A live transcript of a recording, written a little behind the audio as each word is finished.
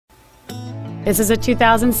This is a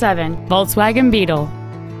 2007 Volkswagen Beetle.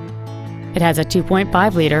 It has a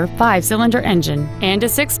 2.5-liter 5-cylinder engine and a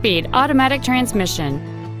 6-speed automatic transmission.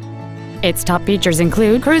 Its top features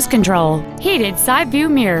include cruise control, heated side view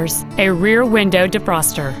mirrors, a rear window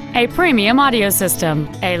defroster, a premium audio system,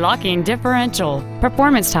 a locking differential,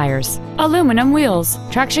 performance tires, aluminum wheels,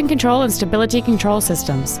 traction control and stability control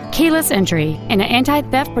systems, keyless entry, and an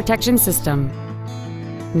anti-theft protection system.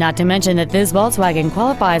 Not to mention that this Volkswagen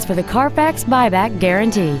qualifies for the Carfax buyback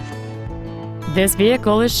guarantee. This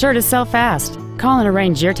vehicle is sure to sell fast. Call and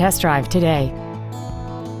arrange your test drive today.